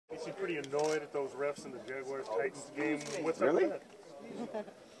seem pretty annoyed at those refs in the Jaguars-Titans game. What's Really? up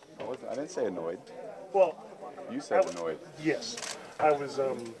with that? I didn't say annoyed. Well, You said annoyed. Yes, I was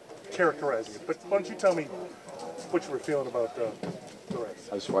characterizing it. But why don't you tell me what you were feeling about the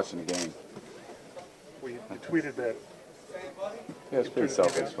refs? I was watching the game. We tweeted that. Yeah, it's pretty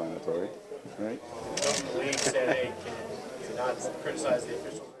self-explanatory, right? The league said, hey, can you not criticize the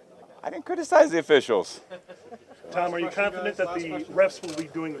officials? I didn't criticize the officials. Tom, are you confident that the refs will be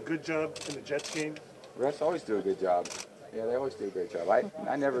doing a good job in the Jets game? Refs always do a good job. Yeah, they always do a great job.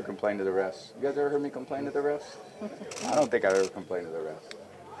 I never complain to the refs. You guys ever heard me complain to the refs? I don't think I ever complained to the refs.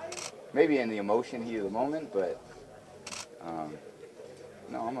 Maybe in the emotion, heat of the moment, but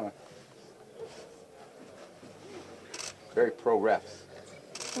no, I'm a very pro refs.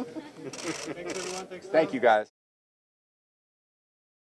 Thank you, guys.